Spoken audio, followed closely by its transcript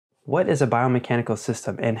What is a biomechanical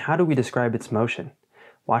system and how do we describe its motion?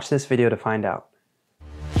 Watch this video to find out.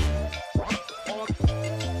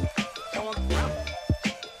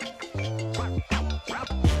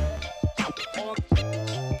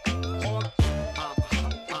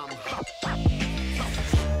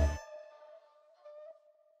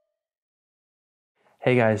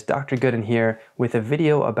 Hey guys, Dr. Goodin here with a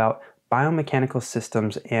video about biomechanical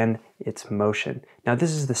systems and its motion. Now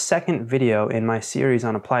this is the second video in my series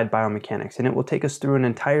on applied biomechanics, and it will take us through an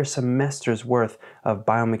entire semester's worth of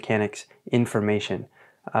biomechanics information.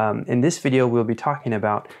 In this video we'll be talking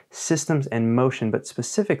about systems and motion, but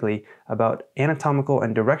specifically about anatomical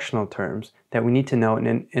and directional terms that we need to know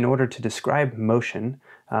in order to describe motion,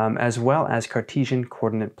 as well as Cartesian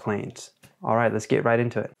coordinate planes. Alright, let's get right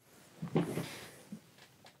into it.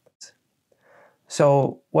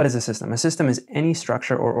 So what is a system? A system is any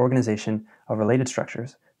structure or organization of related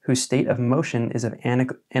structures whose state of motion is of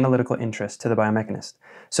analytical interest to the biomechanist.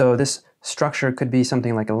 So this structure could be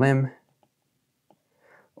something like a limb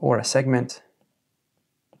or a segment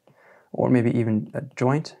or maybe even a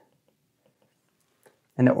joint.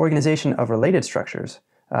 And the organization of related structures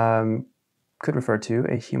could refer to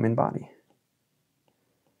a human body,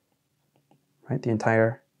 right? The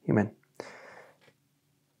entire human.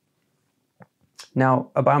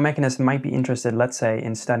 Now, a biomechanist might be interested, let's say,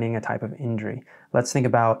 in studying a type of injury. Let's think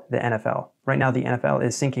about the NFL. Right now, the NFL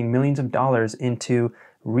is sinking millions of dollars into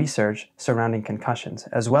research surrounding concussions,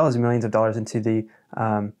 as well as millions of dollars into the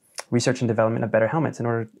research and development of better helmets in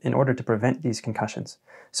order to prevent these concussions.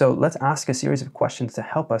 So let's ask a series of questions to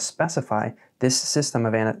help us specify this system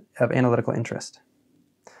of analytical interest.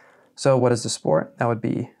 So what is the sport? That would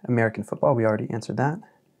be American football. We already answered that.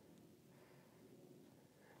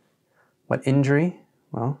 What injury?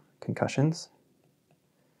 Well, concussions.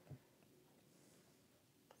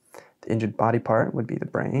 The injured body part would be the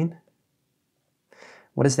brain.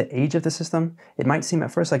 What is the age of the system? It might seem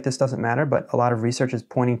at first like this doesn't matter, but a lot of research is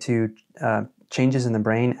pointing to changes in the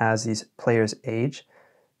brain as these players age.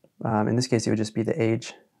 In this case, it would just be the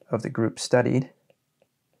age of the group studied.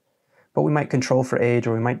 But we might control for age,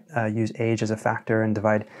 or we might use age as a factor and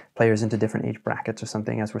divide players into different age brackets or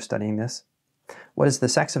something as we're studying this. What is the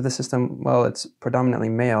sex of the system? Well, it's predominantly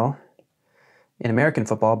male in American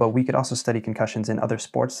football, but we could also study concussions in other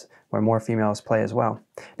sports where more females play as well.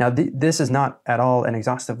 Now, this is not at all an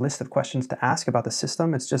exhaustive list of questions to ask about the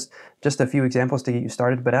system. It's just a few examples to get you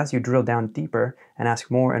started, but as you drill down deeper and ask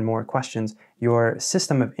more and more questions, your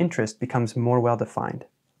system of interest becomes more well-defined.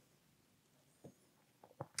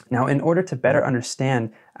 Now, in order to better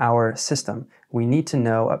understand our system, we need to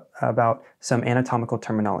know about some anatomical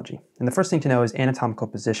terminology. And the first thing to know is anatomical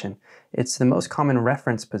position. It's the most common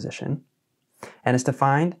reference position, and it's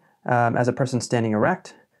defined as a person standing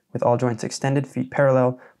erect, with all joints extended, feet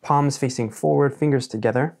parallel, palms facing forward, fingers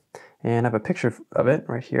together. And I have a picture of it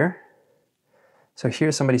right here. So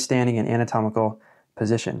here's somebody standing in anatomical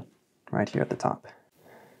position, right here at the top.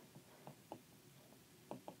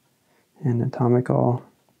 Anatomical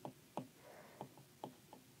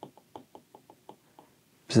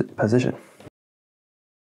position.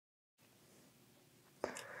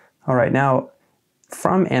 All right, now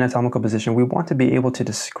from anatomical position, we want to be able to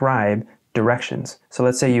describe directions. So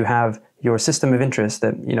let's say you have your system of interest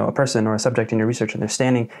that, a person or a subject in your research, and they're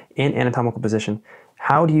standing in anatomical position.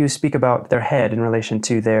 How do you speak about their head in relation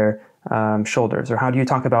to their shoulders? Or how do you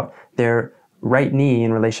talk about their right knee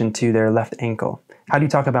in relation to their left ankle? How do you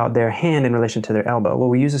talk about their hand in relation to their elbow? Well,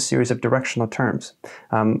 we use a series of directional terms,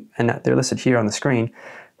 and they're listed here on the screen.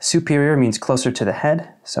 Superior means closer to the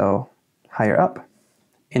head, so higher up.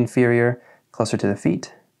 Inferior, closer to the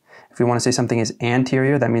feet. If we want to say something is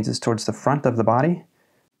anterior, that means it's towards the front of the body.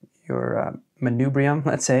 Your manubrium,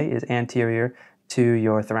 let's say, is anterior to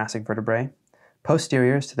your thoracic vertebrae.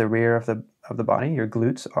 Posterior is to the rear of the body. Your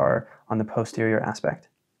glutes are on the posterior aspect.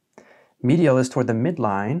 Medial is toward the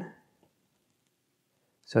midline.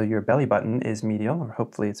 So your belly button is medial, or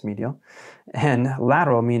hopefully it's medial. And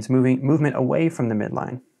lateral means movement away from the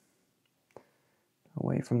midline.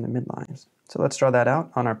 Away from the midlines. So let's draw that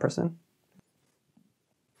out on our person.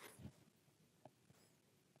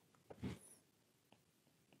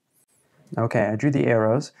 Okay, I drew the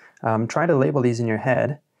arrows. Try to label these in your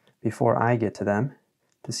head before I get to them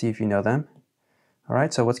to see if you know them. All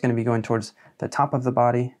right, so what's going to be going towards the top of the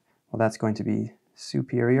body? Well, that's going to be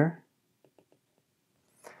superior.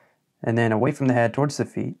 And then away from the head towards the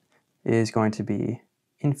feet is going to be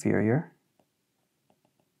inferior.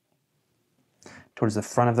 Towards the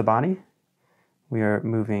front of the body, we are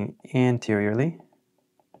moving anteriorly.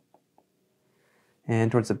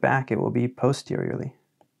 And towards the back, it will be posteriorly.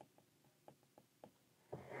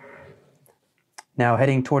 Now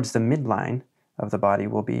heading towards the midline of the body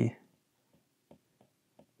will be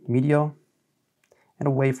medial, and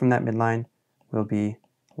away from that midline will be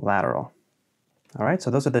lateral. All right, so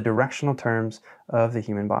those are the directional terms of the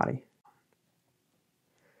human body.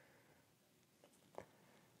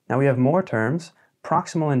 Now we have more terms,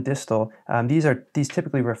 proximal and distal. These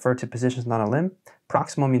typically refer to positions on a limb.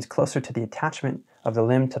 Proximal means closer to the attachment of the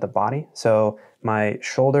limb to the body. So my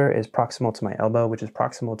shoulder is proximal to my elbow, which is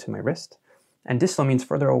proximal to my wrist. And distal means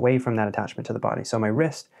further away from that attachment to the body. So my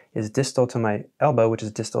wrist is distal to my elbow, which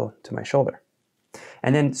is distal to my shoulder.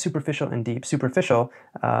 And then superficial and deep. Superficial,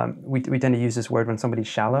 we tend to use this word when somebody's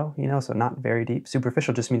shallow, so not very deep.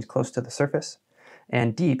 Superficial just means close to the surface.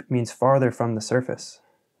 And deep means farther from the surface.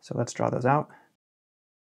 So let's draw those out.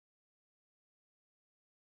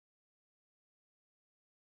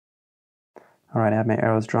 All right, I have my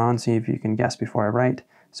arrows drawn. See if you can guess before I write.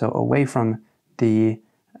 So away from the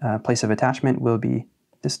place of attachment will be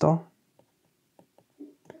distal.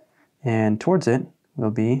 And towards it will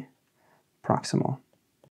be proximal.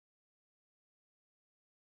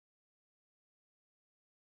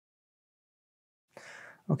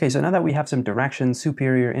 Okay, so now that we have some directions,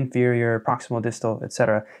 superior, inferior, proximal, distal,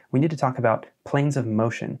 etc., we need to talk about planes of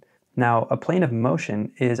motion. Now, a plane of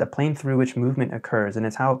motion is a plane through which movement occurs, and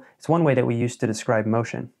it's one way that we use to describe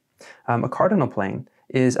motion. A cardinal plane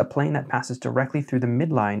is a plane that passes directly through the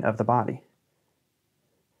midline of the body.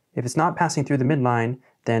 If it's not passing through the midline,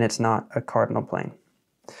 then it's not a cardinal plane.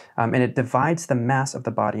 And it divides the mass of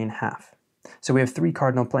the body in half. So we have three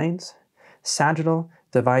cardinal planes. Sagittal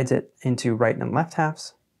divides it into right and left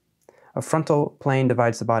halves. A frontal plane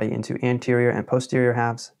divides the body into anterior and posterior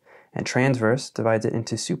halves. And transverse divides it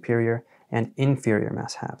into superior and inferior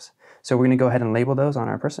mass halves. So we're going to go ahead and label those on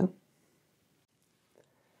our person.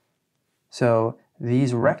 So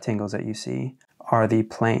these rectangles that you see are the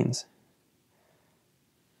planes.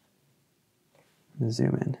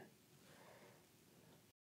 Zoom in.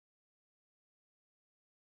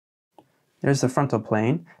 There's the frontal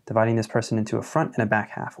plane, dividing this person into a front and a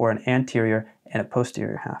back half, or an anterior and a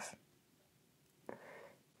posterior half.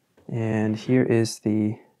 And here is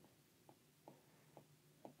the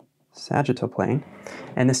sagittal plane.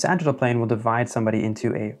 And the sagittal plane will divide somebody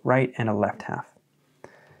into a right and a left half.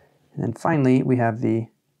 And then finally, we have the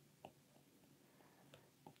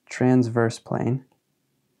transverse plane.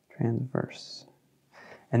 Transverse.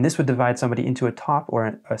 And this would divide somebody into a top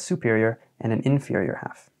or a superior and an inferior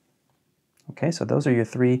half. Okay, so those are your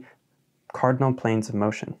three cardinal planes of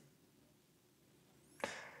motion.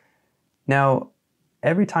 Now,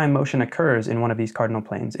 every time motion occurs in one of these cardinal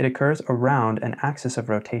planes, it occurs around an axis of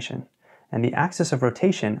rotation. And the axis of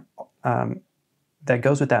rotation that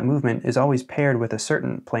goes with that movement is always paired with a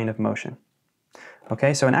certain plane of motion.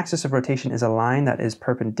 Okay, so an axis of rotation is a line that is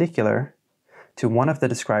perpendicular to one of the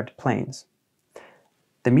described planes.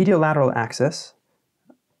 The mediolateral axis,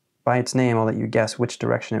 by its name, I'll let you guess which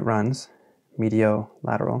direction it runs. Medial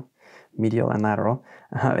and lateral.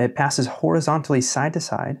 It passes horizontally side to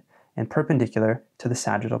side and perpendicular to the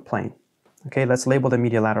sagittal plane. Okay, let's label the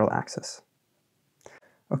mediolateral axis.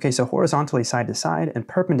 Okay, so horizontally side to side and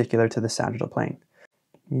perpendicular to the sagittal plane.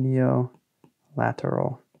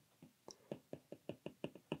 Mediolateral.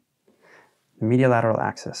 The mediolateral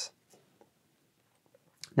axis.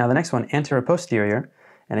 Now the next one, anteroposterior,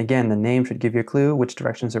 and again the name should give you a clue which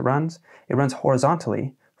directions it runs. It runs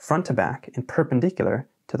horizontally, front to back, and perpendicular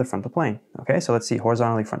to the frontal plane. Okay, so let's see,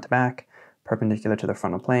 horizontally front to back, perpendicular to the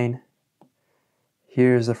frontal plane.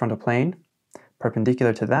 Here's the frontal plane.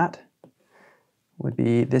 Perpendicular to that would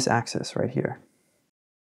be this axis right here.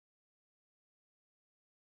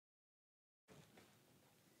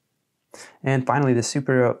 And finally, the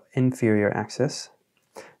superior-inferior axis.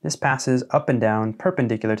 This passes up and down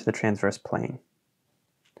perpendicular to the transverse plane.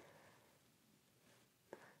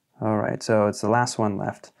 All right, so it's the last one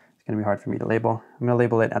left. It's going to be hard for me to label. I'm going to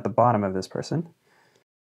label it at the bottom of this person.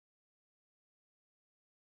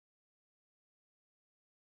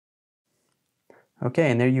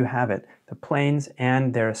 Okay, and there you have it, the planes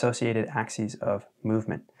and their associated axes of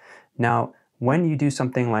movement. Now, when you do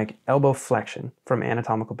something like elbow flexion from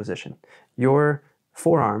anatomical position, your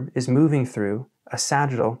forearm is moving through a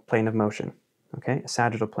sagittal plane of motion, okay, a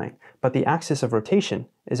sagittal plane. But the axis of rotation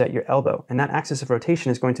is at your elbow, and that axis of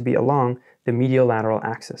rotation is going to be along the mediolateral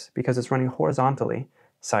axis because it's running horizontally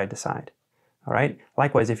side to side, all right?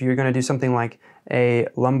 Likewise, if you're going to do something like a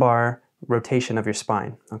lumbar rotation of your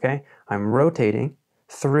spine, okay, I'm rotating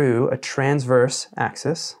through a transverse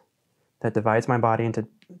axis that divides my body into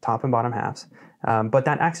top and bottom halves, but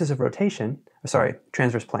that axis of rotation,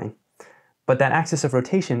 transverse plane, but that axis of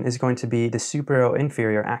rotation is going to be the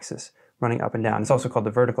superior-inferior axis, running up and down. It's also called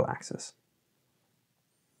the vertical axis.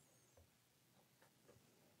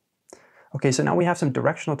 Okay, so now we have some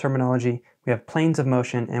directional terminology, we have planes of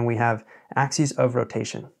motion, and we have axes of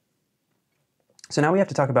rotation. So now we have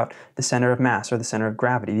to talk about the center of mass or the center of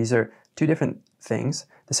gravity. These are two different things.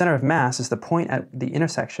 The center of mass is the point at the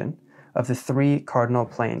intersection of the three cardinal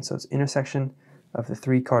planes. So it's intersection of the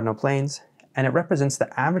three cardinal planes, and it represents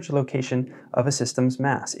the average location of a system's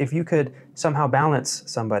mass. If you could somehow balance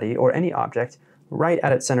somebody or any object right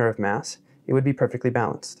at its center of mass, it would be perfectly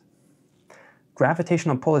balanced.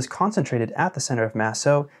 Gravitational pull is concentrated at the center of mass,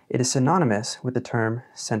 so it is synonymous with the term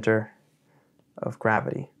center of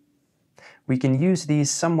gravity. We can use these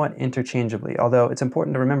somewhat interchangeably, although it's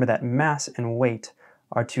important to remember that mass and weight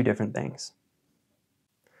are two different things.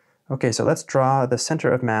 Okay, so let's draw the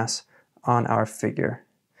center of mass on our figure.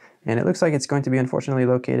 And it looks like it's going to be unfortunately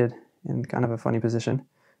located in kind of a funny position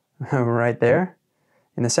right there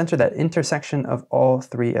in the center, that intersection of all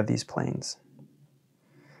three of these planes.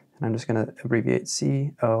 And I'm just going to abbreviate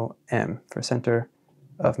COM for center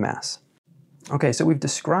of mass. Okay, so we've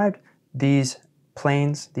described these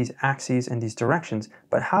planes, these axes, and these directions,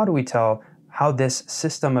 but how do we tell how this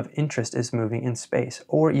system of interest is moving in space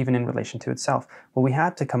or even in relation to itself? Well, we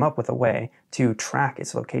had to come up with a way to track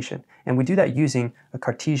its location, and we do that using a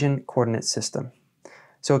Cartesian coordinate system.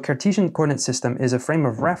 So a Cartesian coordinate system is a frame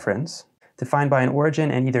of reference defined by an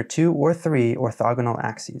origin and either two or three orthogonal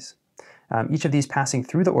axes. Each of these passing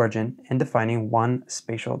through the origin and defining one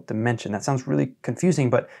spatial dimension. That sounds really confusing,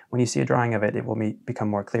 but when you see a drawing of it, it will become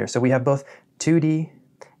more clear. So we have both 2D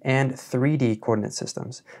and 3D coordinate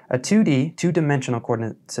systems. A 2D, two-dimensional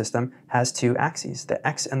coordinate system has two axes, the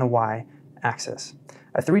x and the y axis.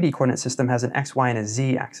 A 3D coordinate system has an x, y, and a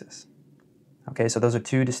z axis. Okay, so those are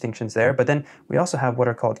two distinctions there. But then we also have what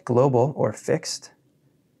are called global or fixed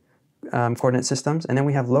coordinate systems, and then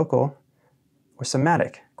we have local or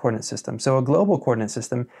somatic coordinate system. So a global coordinate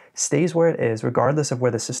system stays where it is regardless of where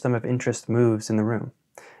the system of interest moves in the room,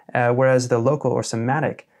 whereas the local or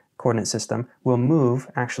somatic coordinate system will move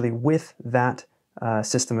actually with that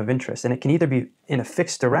system of interest. And it can either be in a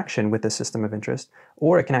fixed direction with the system of interest,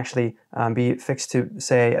 or it can actually be fixed to,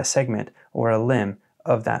 say, a segment or a limb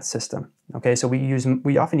of that system. Okay, so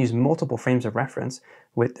we often use multiple frames of reference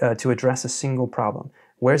to address a single problem.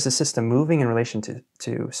 Where's the system moving in relation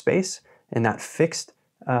to space in that fixed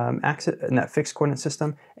axis, in that fixed coordinate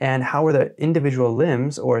system, and how are the individual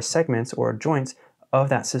limbs or segments or joints of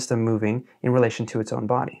that system moving in relation to its own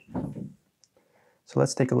body? So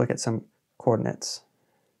let's take a look at some coordinates.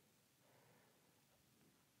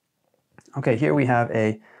 Okay, here we have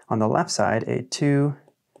on the left side, a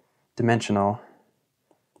two-dimensional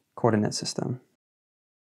coordinate system.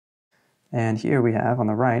 And here we have on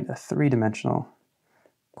the right, a three-dimensional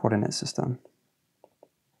coordinate system.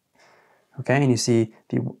 Okay, and you see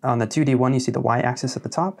on the 2D one, you see the y-axis at the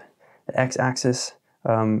top, the x-axis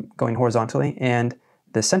going horizontally, and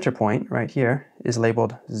the center point right here is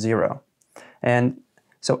labeled 0. And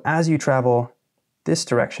so as you travel this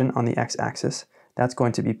direction on the x-axis, that's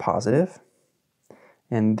going to be positive,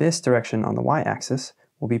 and this direction on the y-axis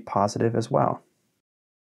will be positive as well.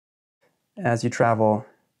 As you travel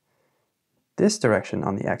this direction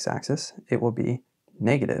on the x-axis, it will be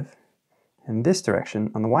negative, and this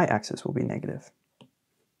direction on the y-axis will be negative.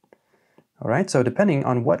 All right, so depending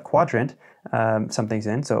on what quadrant something's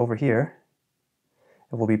in, so over here,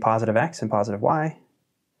 it will be positive x and positive y,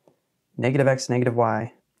 negative x, negative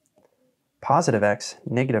y, positive x,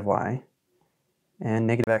 negative y, and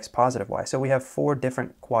negative x, positive y. So we have 4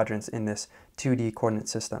 different quadrants in this 2D coordinate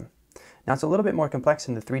system. Now it's a little bit more complex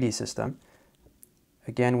in the 3D system.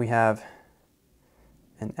 Again, we have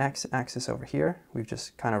an x-axis over here. We've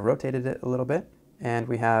just kind of rotated it a little bit. And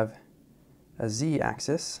we have a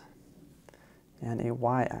z-axis and a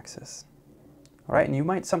y-axis. All right, and you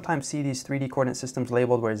might sometimes see these 3D coordinate systems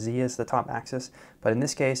labeled where z is the top axis, but in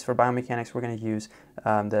this case, for biomechanics, we're going to use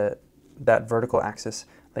that vertical axis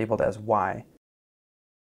labeled as y.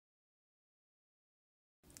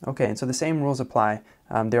 Okay, and so the same rules apply.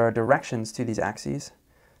 There are directions to these axes.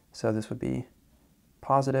 So this would be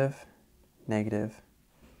positive, negative,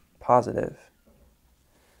 positive,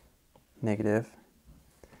 negative,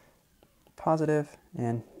 positive,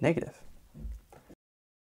 and negative.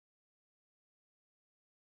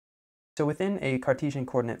 So within a Cartesian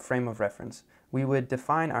coordinate frame of reference, we would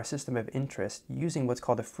define our system of interest using what's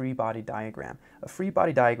called a free body diagram. A free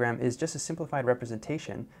body diagram is just a simplified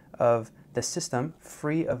representation of the system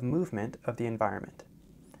free of movement of the environment.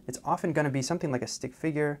 It's often going to be something like a stick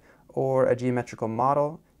figure or a geometrical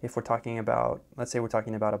model if we're talking about, let's say we're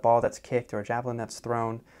talking about a ball that's kicked or a javelin that's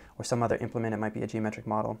thrown or some other implement. It might be a geometric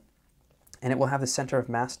model. And it will have the center of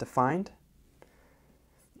mass defined,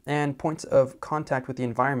 and points of contact with the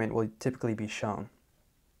environment will typically be shown.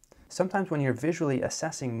 Sometimes when you're visually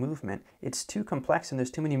assessing movement, it's too complex and there's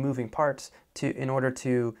too many moving parts in order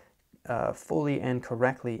to fully and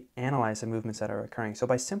correctly analyze the movements that are occurring. So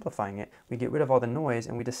by simplifying it, we get rid of all the noise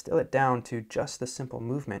and we distill it down to just the simple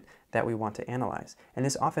movement that we want to analyze. And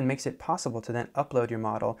this often makes it possible to then upload your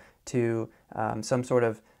model to some sort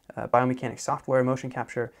of biomechanics software, motion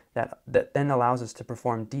capture, that then allows us to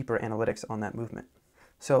perform deeper analytics on that movement.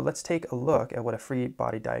 So let's take a look at what a free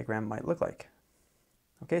body diagram might look like.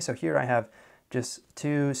 Okay, so here I have just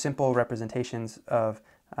two simple representations of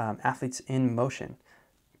athletes in motion,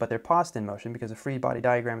 but they're paused in motion because a free body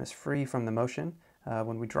diagram is free from the motion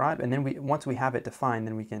when we draw it, and then once we have it defined,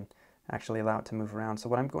 then we can actually allow it to move around. So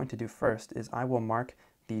what I'm going to do first is I will mark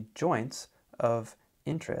the joints of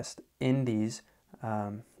interest in these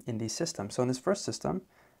systems. So in this first system,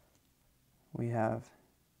 we have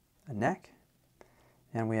a neck,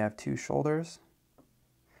 and we have two shoulders,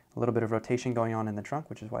 a little bit of rotation going on in the trunk,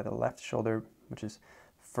 which is why the left shoulder, which is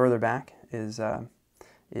further back, is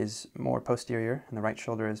more posterior, and the right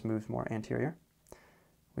shoulder is moved more anterior.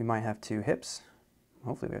 We might have two hips.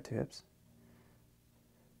 Hopefully we have two hips.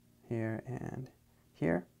 Here and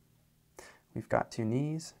here. We've got two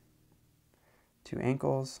knees, two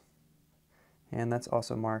ankles, and let's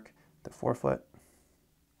also mark the forefoot.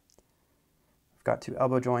 We've got two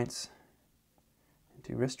elbow joints and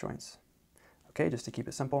two wrist joints. Okay, just to keep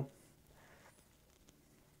it simple.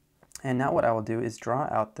 And now what I will do is draw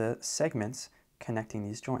out the segments connecting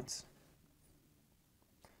these joints.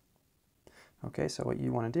 Okay, so what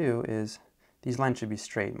you want to do is, these lines should be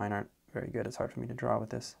straight. Mine aren't very good. It's hard for me to draw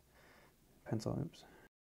with this pencil. Oops.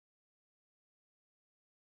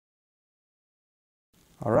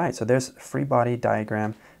 All right, so there's free body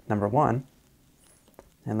diagram number 1.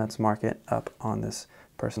 And let's mark it up on this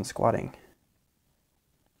person squatting.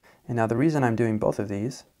 And now the reason I'm doing both of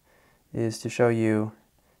these is to show you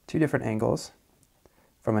two different angles,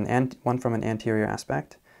 one from an anterior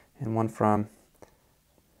aspect and one from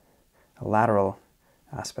a lateral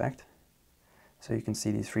aspect, so you can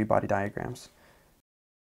see these free body diagrams.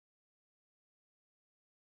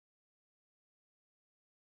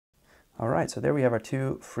 All right, so there we have our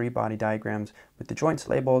two free body diagrams with the joints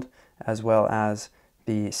labeled as well as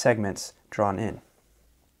the segments drawn in.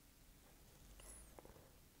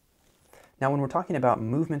 Now, when we're talking about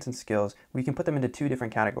movements and skills, we can put them into two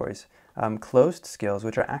different categories. Closed skills,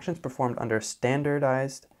 which are actions performed under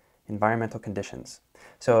standardized environmental conditions.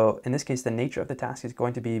 So in this case, the nature of the task is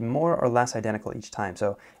going to be more or less identical each time.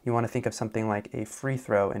 So you want to think of something like a free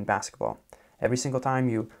throw in basketball. Every single time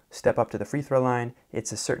you step up to the free throw line,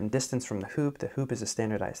 it's a certain distance from the hoop. The hoop is a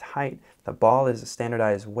standardized height. The ball is a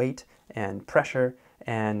standardized weight and pressure,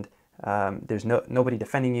 and there's nobody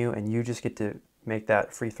defending you, and you just get to make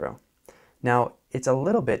that free throw. Now, it's a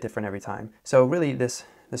little bit different every time. So really this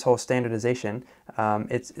whole standardization,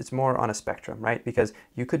 it's more on a spectrum, right? Because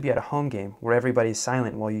you could be at a home game where everybody's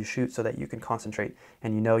silent while you shoot so that you can concentrate,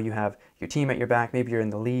 and you know you have your team at your back, maybe you're in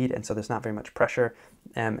the lead, and so there's not very much pressure,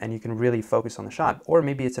 and you can really focus on the shot. Or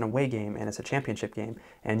maybe it's an away game and it's a championship game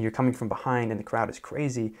and you're coming from behind and the crowd is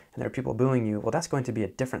crazy and there are people booing you. Well, that's going to be a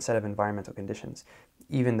different set of environmental conditions,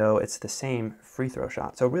 even though it's the same free throw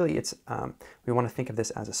shot. So really it's, we want to think of this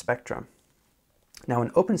as a spectrum. Now,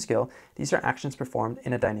 in open skill, these are actions performed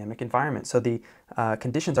in a dynamic environment. So the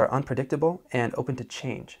conditions are unpredictable and open to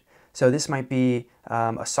change. So this might be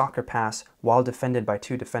a soccer pass while defended by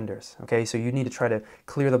two defenders. Okay, so you need to try to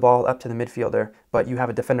clear the ball up to the midfielder, but you have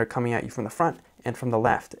a defender coming at you from the front and from the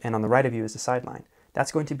left, and on the right of you is the sideline.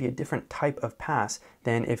 That's going to be a different type of pass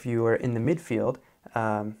than if you are in the midfield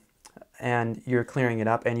and you're clearing it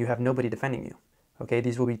up and you have nobody defending you. Okay,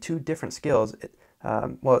 these will be two different skills.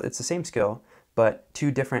 Well, it's the same skill, but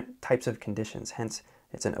two different types of conditions, hence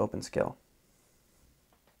it's an open skill.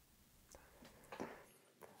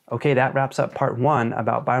 Okay, that wraps up part 1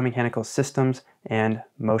 about biomechanical systems and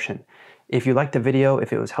motion. If you liked the video,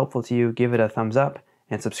 if it was helpful to you, give it a thumbs up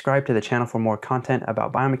and subscribe to the channel for more content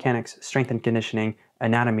about biomechanics, strength and conditioning,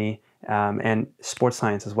 anatomy, and sports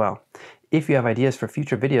science as well. If you have ideas for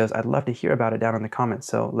future videos, I'd love to hear about it down in the comments,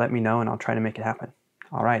 so let me know and I'll try to make it happen.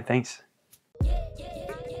 All right, thanks.